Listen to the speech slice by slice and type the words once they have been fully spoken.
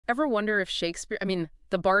ever wonder if Shakespeare, I mean,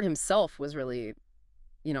 the bard himself was really,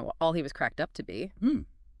 all he was cracked up to be?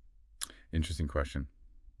 Interesting question.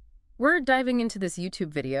 We're diving into this YouTube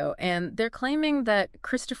video, and they're claiming that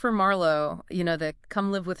Christopher Marlowe, the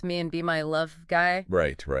come live with me and be my love guy,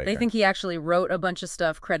 Right. they think he actually wrote a bunch of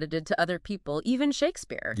stuff credited to other people, even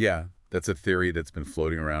Shakespeare. Yeah, that's a theory that's been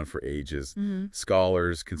floating around for ages. Mm-hmm.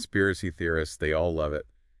 Scholars, conspiracy theorists, they all love it.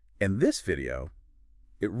 And this video,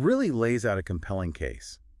 it really lays out a compelling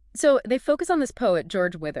case. So they focus on this poet,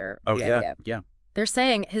 George Wither. Oh, yeah. They're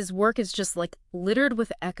saying his work is just like littered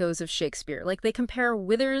with echoes of Shakespeare. Like they compare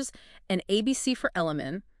Wither's An ABC for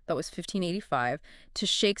Elliman, that was 1585, to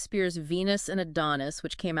Shakespeare's Venus and Adonis,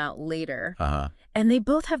 which came out later. And they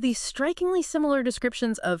both have these strikingly similar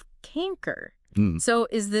descriptions of canker. So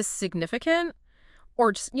is this significant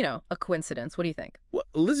or just, a coincidence? What do you think? Well,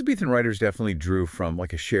 Elizabethan writers definitely drew from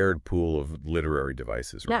like a shared pool of literary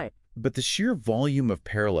devices, right? But the sheer volume of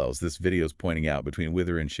parallels this video is pointing out between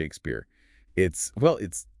Wither and Shakespeare, it's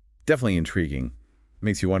definitely intriguing.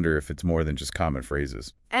 Makes you wonder if it's more than just common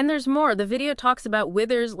phrases. And there's more. The video talks about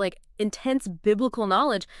Wither's, intense biblical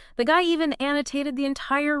knowledge. The guy even annotated the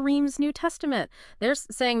entire Reims New Testament. They're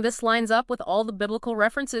saying this lines up with all the biblical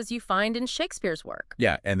references you find in Shakespeare's work.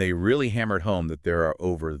 Yeah, and they really hammered home that there are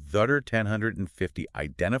over 1,050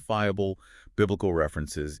 identifiable biblical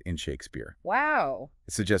references in Shakespeare. Wow.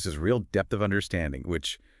 It suggests this real depth of understanding,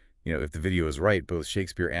 which, if the video is right, both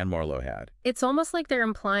Shakespeare and Marlowe had. It's almost like they're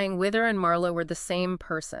implying Wither and Marlowe were the same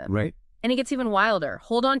person. Right. And it gets even wilder.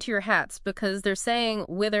 Hold on to your hats, because they're saying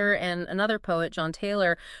Wither and another poet, John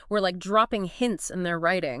Taylor, were dropping hints in their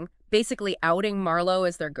writing, basically outing Marlowe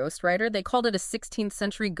as their ghostwriter. They called it a 16th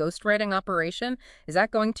century ghostwriting operation. Is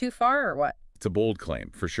that going too far or what? It's a bold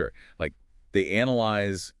claim, for sure. They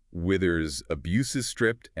analyze Wither's abuses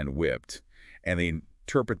stripped and whipped, and they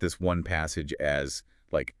interpret this one passage as,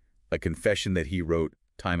 a confession that he wrote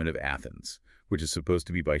Timon of Athens, which is supposed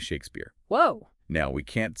to be by Shakespeare. Whoa. Now, we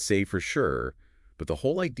can't say for sure, but the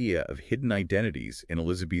whole idea of hidden identities in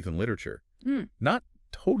Elizabethan literature, not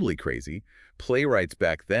totally crazy. Playwrights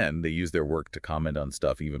back then, they used their work to comment on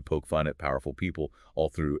stuff, even poke fun at powerful people, all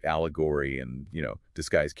through allegory and,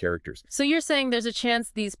 disguised characters. So you're saying there's a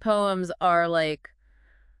chance these poems are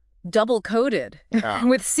double-coded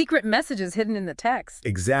with secret messages hidden in the text.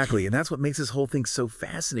 Exactly, and that's what makes this whole thing so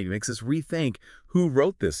fascinating. It makes us rethink who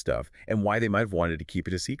wrote this stuff and why they might have wanted to keep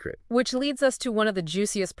it a secret. Which leads us to one of the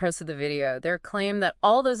juiciest parts of the video, their claim that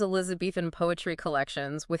all those Elizabethan poetry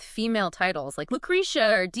collections with female titles like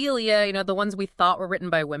Lucretia or Delia, the ones we thought were written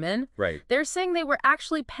by women, right? They're saying they were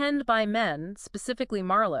actually penned by men, specifically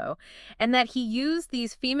Marlowe, and that he used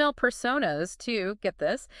these female personas to, get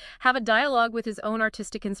this, have a dialogue with his own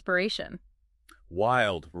artistic inspiration.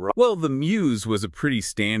 Wild. Well, the muse was a pretty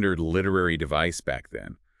standard literary device back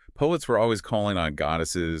then. Poets were always calling on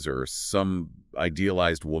goddesses or some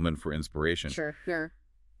idealized woman for inspiration. Sure.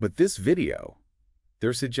 But this video,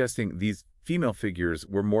 they're suggesting these female figures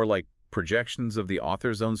were more like projections of the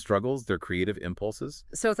author's own struggles, their creative impulses.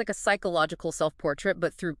 So it's like a psychological self-portrait,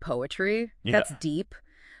 but through poetry. Yeah. That's deep.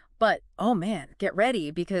 But, oh man, get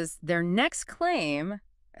ready, because their next claim,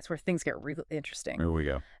 that's where things get really interesting. Here we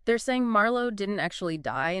go. They're saying Marlowe didn't actually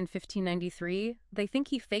die in 1593. They think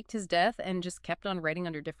he faked his death and just kept on writing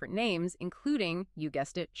under different names, including, you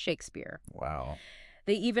guessed it, Shakespeare. Wow.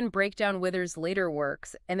 They even break down Wither's later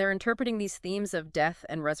works, and they're interpreting these themes of death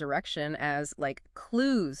and resurrection as,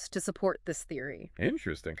 clues to support this theory.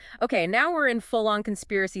 Interesting. Okay, now we're in full-on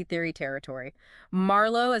conspiracy theory territory.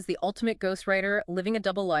 Marlowe as the ultimate ghostwriter, living a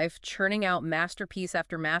double life, churning out masterpiece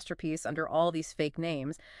after masterpiece under all these fake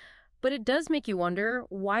names. But it does make you wonder,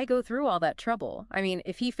 why go through all that trouble? I mean,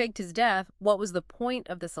 if he faked his death, what was the point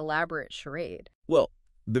of this elaborate charade? Well,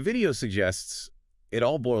 the video suggests it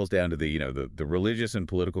all boils down to the religious and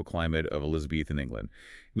political climate of Elizabethan England.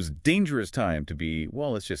 It was a dangerous time to be,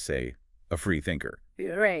 well, let's just say, a free thinker.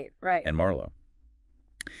 Right. And Marlowe.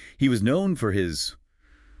 He was known for his,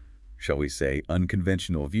 shall we say,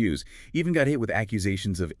 unconventional views. Even got hit with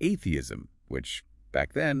accusations of atheism, which,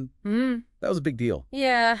 back then, that was a big deal.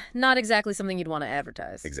 Yeah, not exactly something you'd want to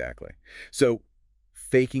advertise. Exactly. So,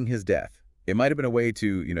 faking his death. It might have been a way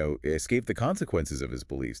to, escape the consequences of his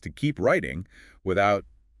beliefs, to keep writing without,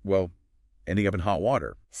 ending up in hot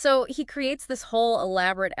water. So he creates this whole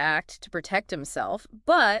elaborate act to protect himself,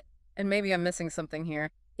 but, and maybe I'm missing something here,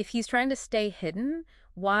 if he's trying to stay hidden,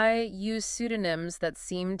 why use pseudonyms that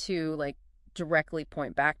seem to, directly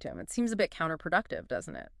point back to him. It seems a bit counterproductive,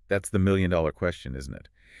 doesn't it? That's the million-dollar question, isn't it?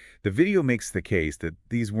 The video makes the case that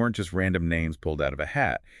these weren't just random names pulled out of a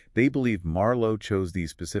hat. They believe Marlowe chose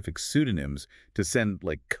these specific pseudonyms to send,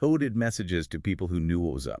 like, coded messages to people who knew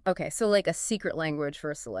what was up. Okay, so like a secret language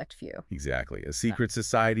for a select few. Exactly. A secret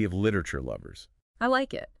society of literature lovers. I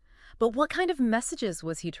like it. But what kind of messages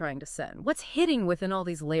was he trying to send? What's hidden within all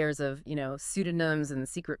these layers of, pseudonyms and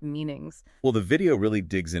secret meanings? Well, the video really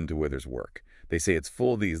digs into Wither's work. They say it's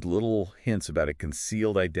full of these little hints about a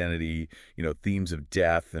concealed identity, themes of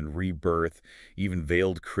death and rebirth, even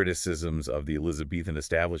veiled criticisms of the Elizabethan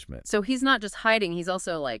establishment. So he's not just hiding, he's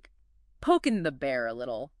also like poking the bear a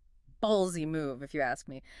little. Ballsy move, if you ask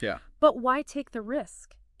me. Yeah. But why take the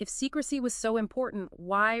risk? If secrecy was so important,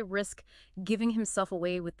 why risk giving himself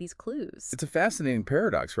away with these clues? It's a fascinating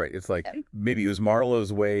paradox, right? It's like maybe it was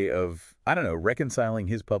Marlowe's way of, reconciling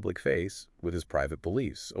his public face with his private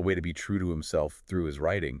beliefs, a way to be true to himself through his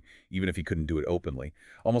writing, even if he couldn't do it openly.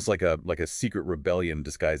 Almost like a secret rebellion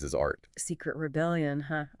disguised as art. Secret rebellion,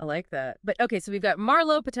 huh? I like that. But okay, so we've got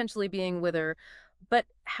Marlowe potentially being Wither. But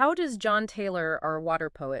how does John Taylor, our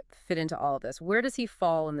water poet, fit into all of this? Where does he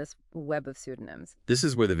fall in this web of pseudonyms? This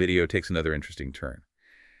is where the video takes another interesting turn.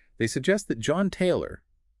 They suggest that John Taylor,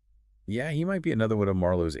 he might be another one of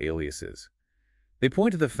Marlowe's aliases. They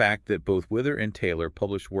point to the fact that both Wither and Taylor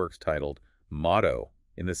published works titled Motto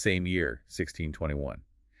in the same year, 1621.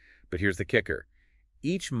 But here's the kicker.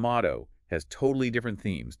 Each motto has totally different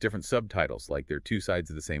themes, different subtitles, like they're two sides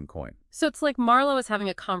of the same coin. So it's like Marlowe is having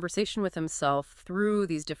a conversation with himself through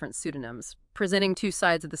these different pseudonyms, presenting two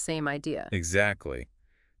sides of the same idea. Exactly.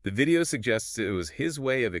 The video suggests it was his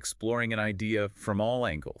way of exploring an idea from all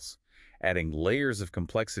angles, adding layers of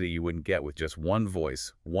complexity you wouldn't get with just one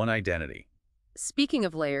voice, one identity. Speaking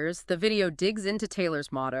of layers, the video digs into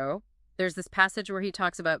Taylor's motto. There's this passage where he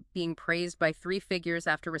talks about being praised by three figures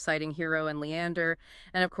after reciting Hero and Leander.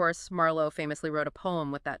 And of course, Marlowe famously wrote a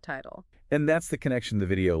poem with that title. And that's the connection the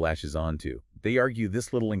video latches onto. They argue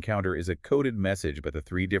this little encounter is a coded message about the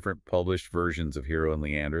three different published versions of Hero and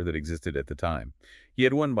Leander that existed at the time. He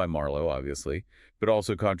had one by Marlowe, obviously, but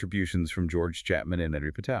also contributions from George Chapman and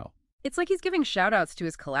Henry Patel. It's like he's giving shout-outs to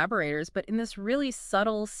his collaborators, but in this really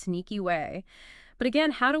subtle, sneaky way. But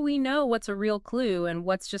again, how do we know what's a real clue and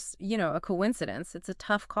what's just, a coincidence? It's a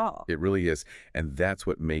tough call. It really is. And that's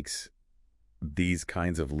what makes these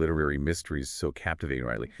kinds of literary mysteries so captivating,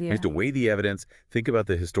 Riley. Yeah. We have to weigh the evidence, think about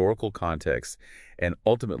the historical context, and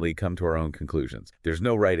ultimately come to our own conclusions. There's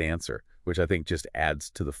no right answer, which I think just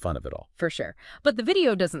adds to the fun of it all. For sure. But the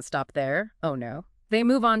video doesn't stop there. Oh, no. They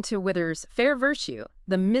move on to Wither's Fair Virtue,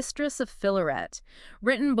 the Mistress of Philaret,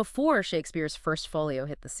 written before Shakespeare's first folio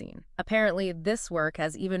hit the scene. Apparently, this work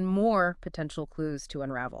has even more potential clues to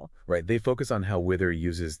unravel. Right. They focus on how Wither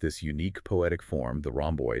uses this unique poetic form, the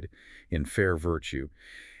rhomboid, in Fair Virtue.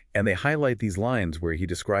 And they highlight these lines where he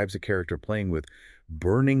describes a character playing with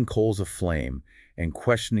burning coals of flame and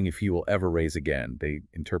questioning if he will ever raise again. They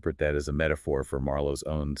interpret that as a metaphor for Marlowe's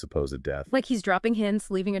own supposed death. Like he's dropping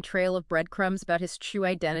hints, leaving a trail of breadcrumbs about his true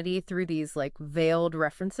identity through these, veiled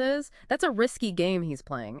references. That's a risky game he's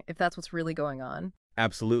playing, if that's what's really going on.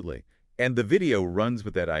 Absolutely. And the video runs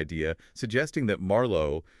with that idea, suggesting that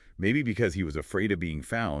Marlowe, maybe because he was afraid of being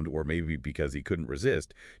found, or maybe because he couldn't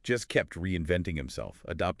resist, just kept reinventing himself,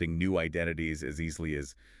 adopting new identities as easily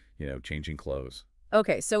as, changing clothes.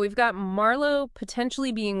 Okay, so we've got Marlowe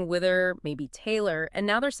potentially being Wither, maybe Taylor, and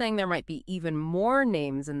now they're saying there might be even more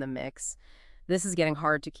names in the mix. This is getting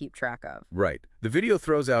hard to keep track of. Right. The video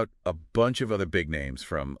throws out a bunch of other big names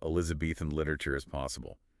from Elizabethan literature as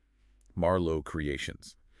possible. Marlowe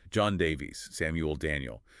creations. John Davies, Samuel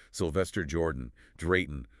Daniel, Sylvester Jordan,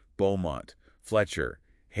 Drayton, Beaumont, Fletcher,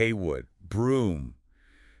 Heywood, Broome.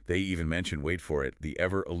 They even mention, wait for it, the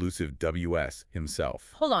ever-elusive W.S.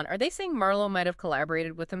 himself. Hold on, are they saying Marlowe might have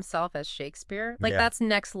collaborated with himself as Shakespeare? Yeah. That's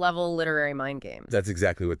next-level literary mind games. That's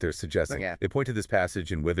exactly what they're suggesting. Yeah. They point to this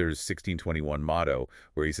passage in Wither's 1621 motto,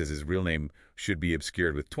 where he says his real name should be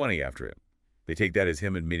obscured with 20 after it. They take that as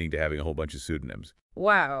him admitting to having a whole bunch of pseudonyms.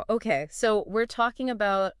 Wow, okay, so we're talking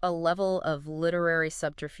about a level of literary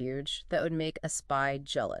subterfuge that would make a spy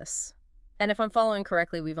jealous. And if I'm following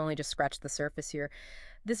correctly, we've only just scratched the surface here.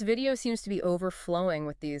 This video seems to be overflowing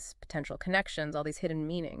with these potential connections, all these hidden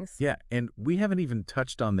meanings. Yeah, and we haven't even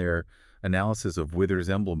touched on their analysis of Wither's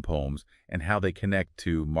emblem poems and how they connect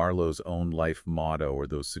to Marlowe's own life motto or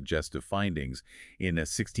those suggestive findings in a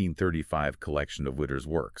 1635 collection of Wither's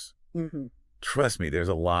works. Mm-hmm. Trust me, there's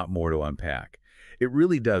a lot more to unpack. It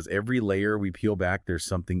really does. Every layer we peel back, there's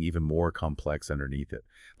something even more complex underneath it.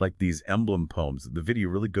 Like these emblem poems, the video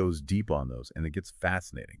really goes deep on those, and it gets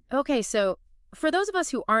fascinating. Okay, so for those of us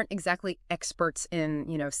who aren't exactly experts in,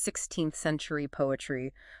 16th century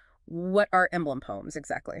poetry, what are emblem poems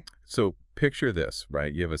exactly? So picture this,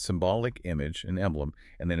 right? You have a symbolic image, an emblem,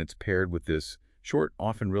 and then it's paired with this short,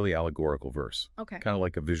 often really allegorical verse, Okay. kind of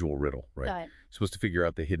like a visual riddle, right? Got it. Supposed to figure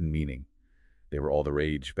out the hidden meaning. They were all the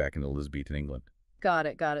rage back in Elizabethan England. Got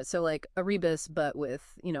it, got it. So like a rebus, but with,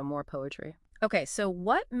 more poetry. Okay, so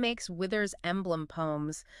what makes Wither's emblem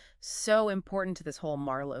poems so important to this whole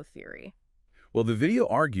Marlowe theory? Well, the video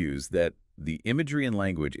argues that the imagery and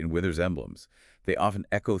language in Wither's emblems, they often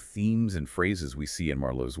echo themes and phrases we see in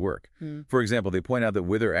Marlowe's work. Hmm. For example, they point out that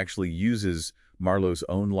Wither actually uses Marlowe's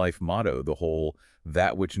own life motto, the whole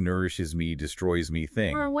 "that which nourishes me destroys me" Far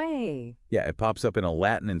thing. away. Yeah, it pops up in a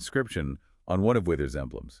Latin inscription on one of Wither's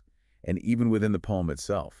emblems, and even within the poem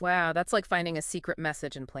itself. Wow, that's like finding a secret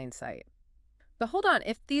message in plain sight. But hold on,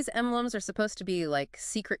 if these emblems are supposed to be like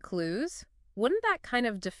secret clues, wouldn't that kind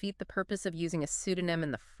of defeat the purpose of using a pseudonym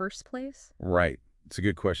in the first place? Right. It's a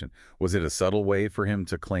good question. Was it a subtle way for him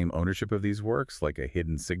to claim ownership of these works, like a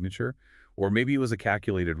hidden signature? Or maybe it was a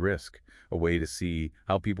calculated risk, a way to see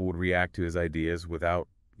how people would react to his ideas without,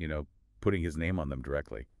 putting his name on them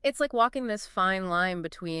directly. It's like walking this fine line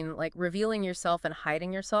between like revealing yourself and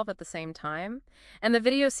hiding yourself at the same time. And the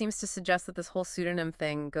video seems to suggest that this whole pseudonym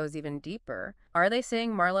thing goes even deeper. Are they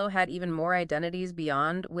saying Marlowe had even more identities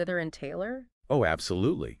beyond Wither and Taylor? Oh,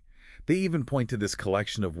 absolutely. They even point to this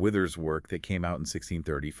collection of Wither's work that came out in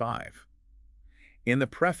 1635. In the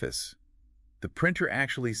preface, the printer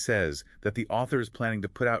actually says that the author is planning to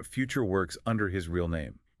put out future works under his real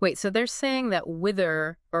name. Wait, so they're saying that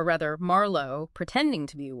Wither, or rather Marlowe, pretending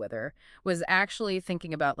to be Wither, was actually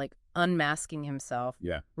thinking about like unmasking himself,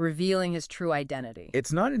 Yeah. revealing his true identity.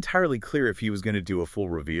 It's not entirely clear if he was going to do a full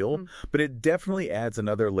reveal, Mm. but it definitely adds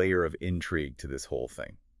another layer of intrigue to this whole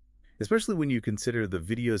thing, especially when you consider the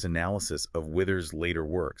video's analysis of Wither's later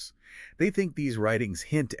works. They think these writings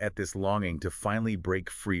hint at this longing to finally break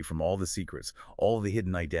free from all the secrets, all the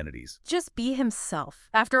hidden identities. Just be himself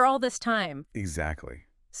after all this time. Exactly.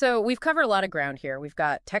 So we've covered a lot of ground here. We've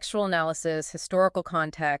got textual analysis, historical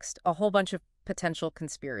context, a whole bunch of potential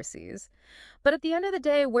conspiracies. But at the end of the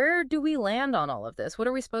day, where do we land on all of this? What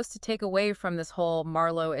are we supposed to take away from this whole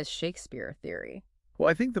Marlowe as Shakespeare theory? Well,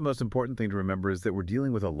 I think the most important thing to remember is that we're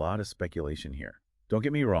dealing with a lot of speculation here. Don't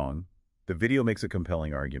get me wrong, the video makes a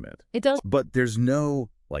compelling argument. It does. But there's no,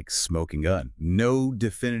 smoking gun, no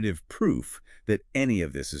definitive proof that any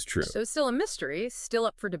of this is true. So it's still a mystery, still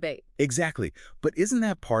up for debate. Exactly. But isn't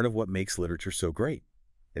that part of what makes literature so great?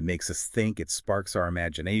 It makes us think, it sparks our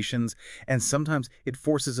imaginations, and sometimes it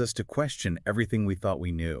forces us to question everything we thought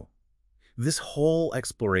we knew. This whole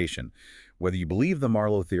exploration, whether you believe the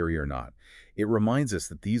Marlowe theory or not, it reminds us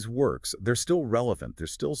that these works, they're still relevant, they're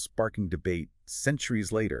still sparking debate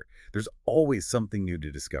centuries later. There's always something new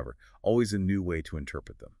to discover, always a new way to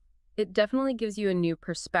interpret them. It definitely gives you a new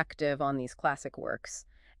perspective on these classic works.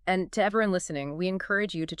 And to everyone listening, we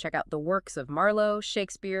encourage you to check out the works of Marlowe,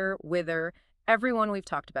 Shakespeare, Wither, everyone we've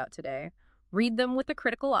talked about today. Read them with a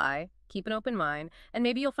critical eye, keep an open mind, and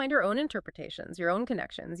maybe you'll find your own interpretations, your own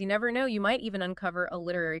connections. You never know, you might even uncover a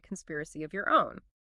literary conspiracy of your own.